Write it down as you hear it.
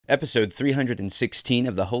Episode 316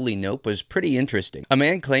 of The Holy Nope was pretty interesting. A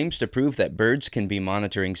man claims to prove that birds can be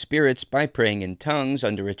monitoring spirits by praying in tongues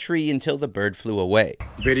under a tree until the bird flew away.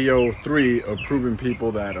 Video 3 of proving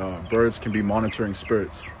people that birds can be monitoring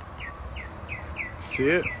spirits. See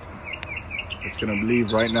it? It's going to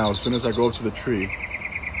leave right now. As soon as I go up to the tree,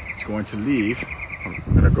 it's going to leave.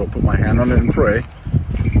 I'm going to go put my hand on it and pray.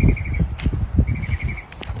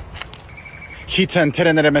 Leave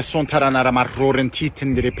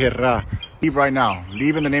right now.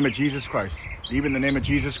 Leave in the name of Jesus Christ. Leave in the name of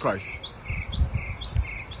Jesus Christ.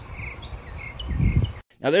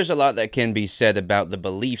 Now, there's a lot that can be said about the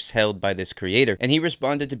beliefs held by this creator, and he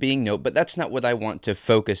responded to being Nope, but that's not what I want to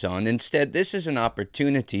focus on. Instead, this is an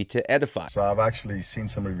opportunity to edify. So I've actually seen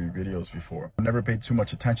some of your videos before. I've never paid too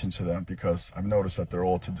much attention to them because I've noticed that they're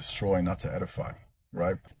all to destroy, not to edify.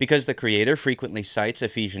 Right? Because the creator frequently cites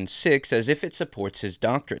Ephesians 6 as if it supports his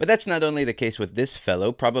doctrine. But that's not only the case with this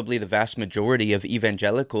fellow. Probably the vast majority of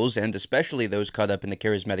evangelicals, and especially those caught up in the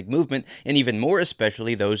charismatic movement, and even more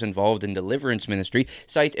especially those involved in deliverance ministry,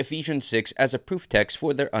 cite Ephesians 6 as a proof text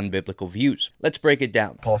for their unbiblical views. Let's break it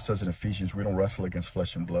down. Paul says in Ephesians, we don't wrestle against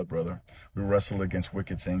flesh and blood, brother. We wrestle against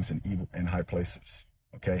wicked things and evil in high places.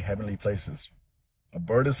 Okay? Heavenly places. A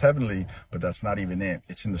bird is heavenly, but that's not even it.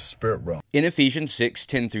 It's in the spirit realm. In Ephesians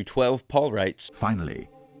 6:10-12, Paul writes, "Finally,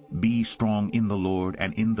 be strong in the Lord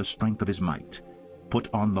and in the strength of his might. Put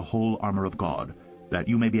on the whole armor of God, that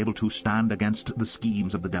you may be able to stand against the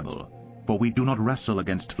schemes of the devil. For we do not wrestle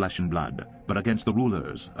against flesh and blood, but against the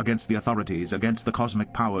rulers, against the authorities, against the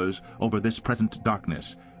cosmic powers over this present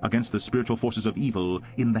darkness, against the spiritual forces of evil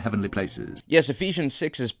in the heavenly places." Yes, Ephesians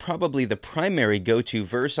 6 is probably the primary go-to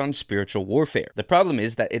verse on spiritual warfare. The problem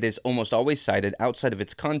is that it is almost always cited outside of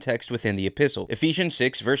its context within the epistle. Ephesians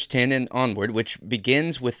 6, verse 10 and onward, which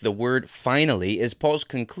begins with the word finally, is Paul's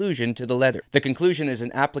conclusion to the letter. The conclusion is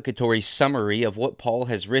an applicatory summary of what Paul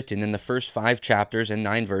has written in the first 5 chapters and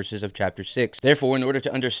 9 verses of chapter 6. Therefore, in order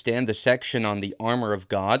to understand the section on the armor of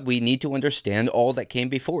God, we need to understand all that came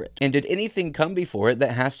before it. And did anything come before it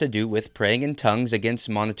that has to do with praying in tongues against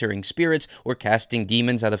monitoring spirits, or casting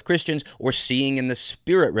demons out of Christians, or seeing in the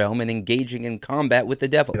spirit realm and engaging in combat with the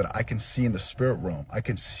devil? That I can see in the spirit realm. I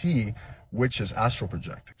can see which is astral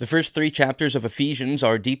projecting. The first 3 chapters of Ephesians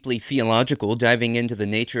are deeply theological, diving into the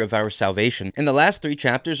nature of our salvation, and the last 3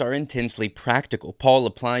 chapters are intensely practical. Paul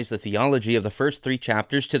applies the theology of the first 3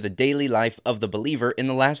 chapters to the daily life of the believer in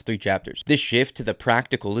the last 3 chapters. This shift to the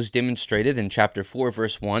practical is demonstrated in chapter 4,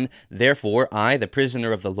 verse 1, "Therefore I, the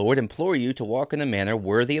prisoner of the Lord, implore you to walk in a manner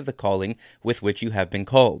worthy of the calling with which you have been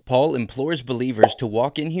called." Paul implores believers to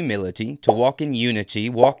walk in humility, to walk in unity,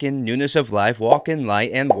 walk in newness of life, walk in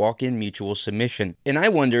light, and walk in mutual submission. And I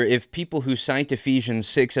wonder if people who cite Ephesians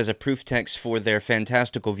 6 as a proof text for their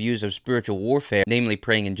fantastical views of spiritual warfare, namely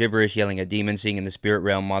praying in gibberish, yelling at demons, seeing in the spirit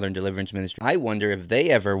realm, modern deliverance ministry, I wonder if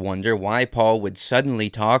they ever wonder why Paul would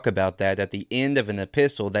suddenly talk about that at the end of an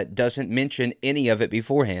epistle that doesn't mention any of it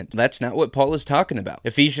beforehand. That's not what Paul is talking about.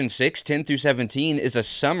 Ephesians 6, 10-17 is a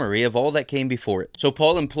summary of all that came before it. So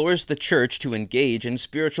Paul implores the church to engage in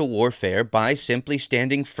spiritual warfare by simply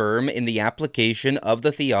standing firm in the application of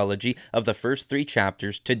the theology of the first 3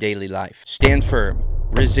 chapters to daily life. Stand firm.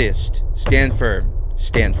 Resist. Stand firm.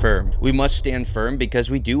 Stand firm. We must stand firm because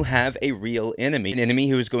we do have a real enemy. An enemy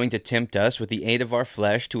who is going to tempt us with the aid of our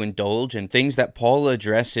flesh to indulge in things that Paul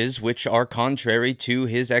addresses which are contrary to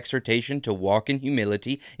his exhortation to walk in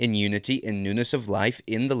humility, in unity, in newness of life,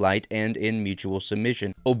 in the light, and in mutual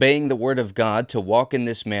submission. Obeying the word of God to walk in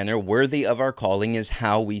this manner worthy of our calling is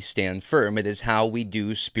how we stand firm. It is how we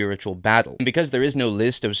do spiritual battle. And because there is no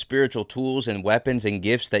list of spiritual tools and weapons and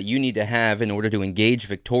gifts that you need to have in order to engage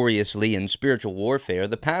victoriously in spiritual warfare,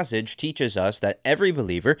 the passage teaches us that every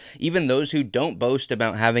believer, even those who don't boast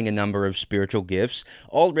about having a number of spiritual gifts,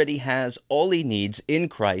 already has all he needs in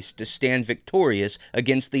Christ to stand victorious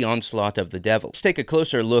against the onslaught of the devil. Let's take a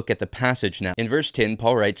closer look at the passage now. In verse 10,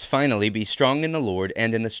 Paul writes, "Finally, be strong in the Lord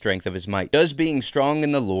and in the strength of his might." Does being strong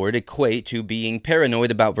in the Lord equate to being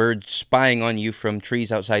paranoid about birds spying on you from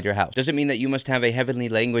trees outside your house? Does it mean that you must have a heavenly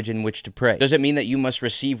language in which to pray? Does it mean that you must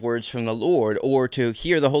receive words from the Lord, or to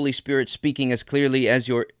hear the Holy Spirit speaking as clearly as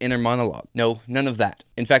your inner monologue? No, none of that.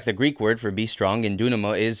 In fact, the Greek word for be strong in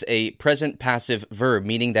dunamo is a present passive verb,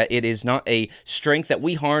 meaning that it is not a strength that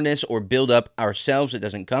we harness or build up ourselves. It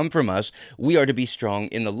doesn't come from us. We are to be strong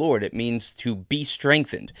in the Lord. It means to be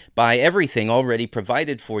strengthened by everything already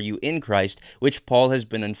provided for you in Christ, which Paul has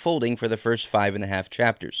been unfolding for the first 5.5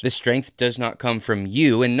 chapters. This strength does not come from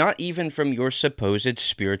you, and not even from your supposed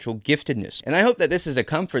spiritual giftedness. And I hope that this is a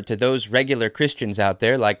comfort to those regular Christians out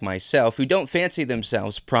there like myself who don't fancy fancy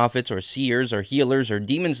themselves prophets or seers or healers or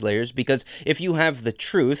demon slayers, because if you have the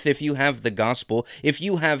truth, if you have the gospel, if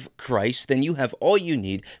you have Christ, then you have all you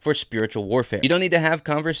need for spiritual warfare. You don't need to have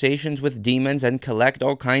conversations with demons and collect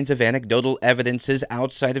all kinds of anecdotal evidences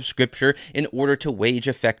outside of Scripture in order to wage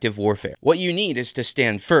effective warfare. What you need is to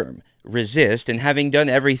stand firm, resist, and having done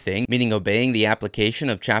everything, meaning obeying the application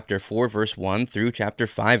of chapter 4 verse 1 through chapter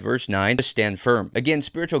 5 verse 9, to stand firm. Again,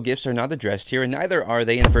 spiritual gifts are not addressed here, and neither are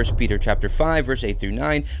they in 1 Peter chapter 5 verse 8 through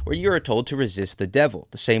 9, where you are told to resist the devil,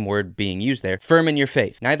 the same word being used there, firm in your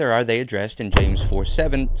faith. Neither are they addressed in James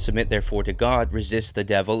 4:7, submit therefore to God, resist the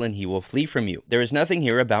devil, and he will flee from you. There is nothing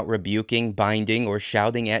here about rebuking, binding, or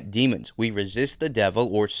shouting at demons. We resist the devil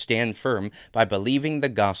or stand firm by believing the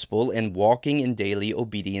gospel and walking in daily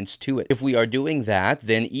obedience to it. If we are doing that,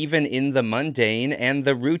 then even in the mundane and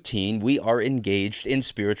the routine, we are engaged in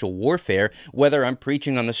spiritual warfare, whether I'm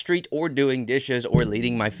preaching on the street or doing dishes or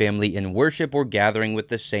leading my family in worship or gathering with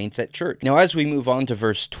the saints at church. Now, as we move on to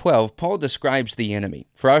verse 12, Paul describes the enemy.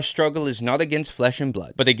 For our struggle is not against flesh and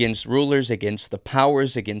blood, but against rulers, against the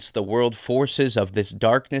powers, against the world forces of this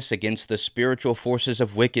darkness, against the spiritual forces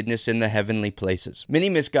of wickedness in the heavenly places. Many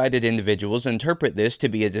misguided individuals interpret this to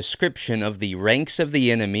be a description of the ranks of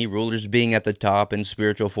the enemy, rulers being at the top and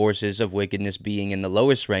spiritual forces of wickedness being in the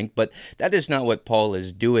lowest rank, but that is not what Paul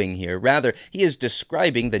is doing here. Rather, he is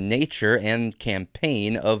describing the nature and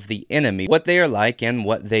campaign of the enemy, what they are like and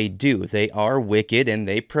what they do. They are wicked and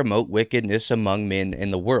they promote wickedness among men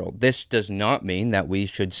in the world. This does not mean that we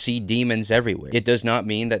should see demons everywhere. It does not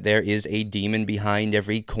mean that there is a demon behind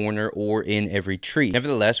every corner or in every tree.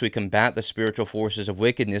 Nevertheless, we combat the spiritual forces of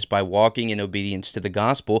wickedness by walking in obedience to the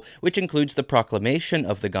gospel, which includes the proclamation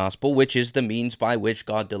of the gospel, which is the means by which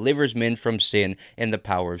God delivers men from sin and the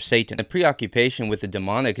power of Satan. The preoccupation with the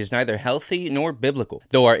demonic is neither healthy nor biblical.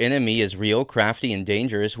 Though our enemy is real, crafty, and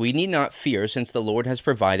dangerous, we need not fear, since the Lord has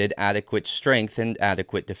provided adequate strength and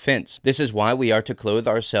adequate defense. This is why we are to clothe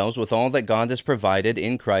ourselves with all that God has provided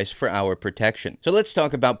in Christ for our protection. So let's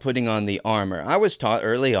talk about putting on the armor. I was taught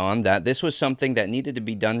early on that this was something that needed to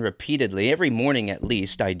be done repeatedly, every morning at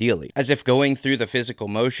least, ideally. As if going through the physical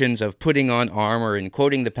motions of putting on armor and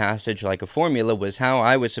quoting the passage like a formula was how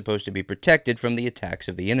I was supposed to be protected from the attacks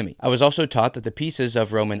of the enemy. I was also taught that the pieces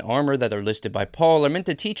of Roman armor that are listed by Paul are meant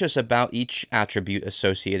to teach us about each attribute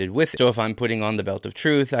associated with it. So if I'm putting on the belt of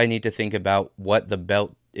truth, I need to think about what the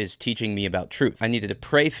belt is teaching me about truth. I needed to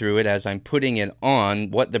pray through it as I'm putting it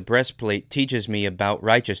on, what the breastplate teaches me about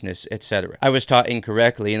righteousness, etc. I was taught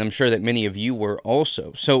incorrectly, and I'm sure that many of you were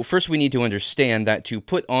also. So first we need to understand that to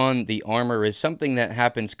put on the armor is something that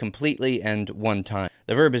happens completely and one time.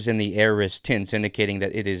 The verb is in the aorist tense, indicating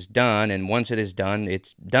that it is done, and once it is done,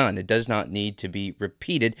 it's done. It does not need to be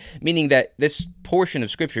repeated, meaning that this portion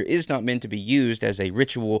of Scripture is not meant to be used as a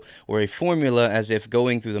ritual or a formula, as if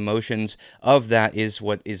going through the motions of that is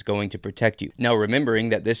what is going to protect you. Now, remembering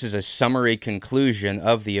that this is a summary conclusion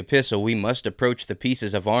of the epistle, we must approach the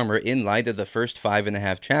pieces of armor in light of the first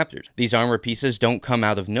 5.5 chapters. These armor pieces don't come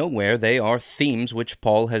out of nowhere. They are themes which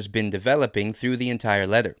Paul has been developing through the entire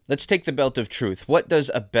letter. Let's take the belt of truth. What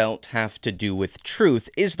does a belt have to do with truth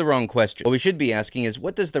is the wrong question. What we should be asking is,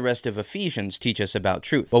 what does the rest of Ephesians teach us about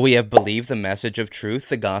truth? Well, we have believed the message of truth,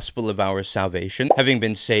 the gospel of our salvation. Having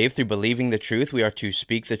been saved through believing the truth, we are to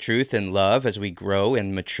speak the truth in love as we grow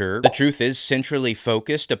and mature. The truth is centrally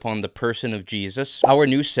focused upon the person of Jesus. Our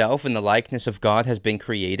new self in the likeness of God has been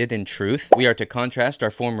created in truth. We are to contrast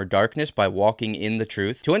our former darkness by walking in the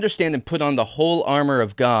truth. To understand and put on the whole armor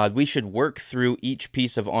of God, we should work through each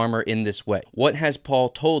piece of armor in this way. What has Paul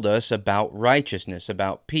told us about righteousness,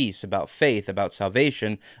 about peace, about faith, about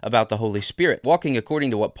salvation, about the Holy Spirit? Walking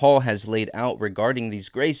according to what Paul has laid out regarding these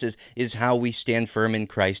graces is how we stand firm in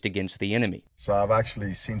Christ against the enemy. So I've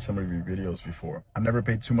actually seen some of your videos before. I've never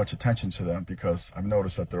paid too much attention to them because I've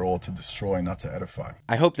noticed that they're all to destroy, not to edify.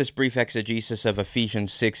 I hope this brief exegesis of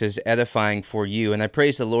Ephesians 6 is edifying for you, and I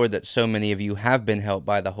praise the Lord that so many of you have been helped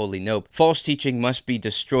by the Holy Note. False teaching must be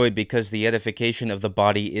destroyed because the edification of the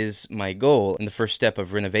body is my goal, and the first step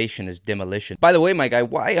of renovation is demolition. By the way, my guy,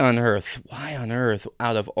 why on earth,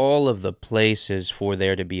 out of all of the places for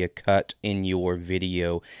there to be a cut in your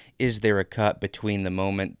video, is there a cut between the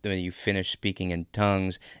moment that you finish speaking in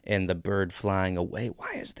tongues and the bird flying away?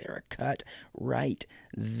 Why is there a cut right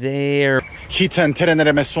there?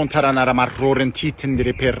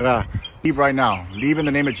 Leave right now. Leave in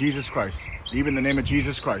the name of Jesus Christ. Leave in the name of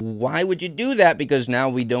Jesus Christ. Why would you do that? Because now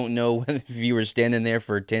we don't know if you were standing there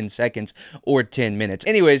for 10 seconds or 10 minutes.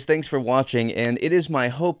 Anyways, thanks for watching, and it is my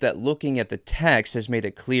hope that looking at the text has made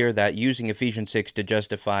it clear that using Ephesians 6 to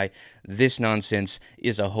justify this nonsense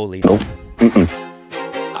is a holy no.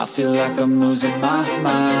 I feel like I'm losing my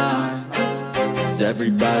mind. Is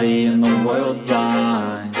everybody in the world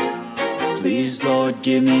blind? Please, Lord,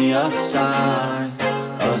 give me a sign.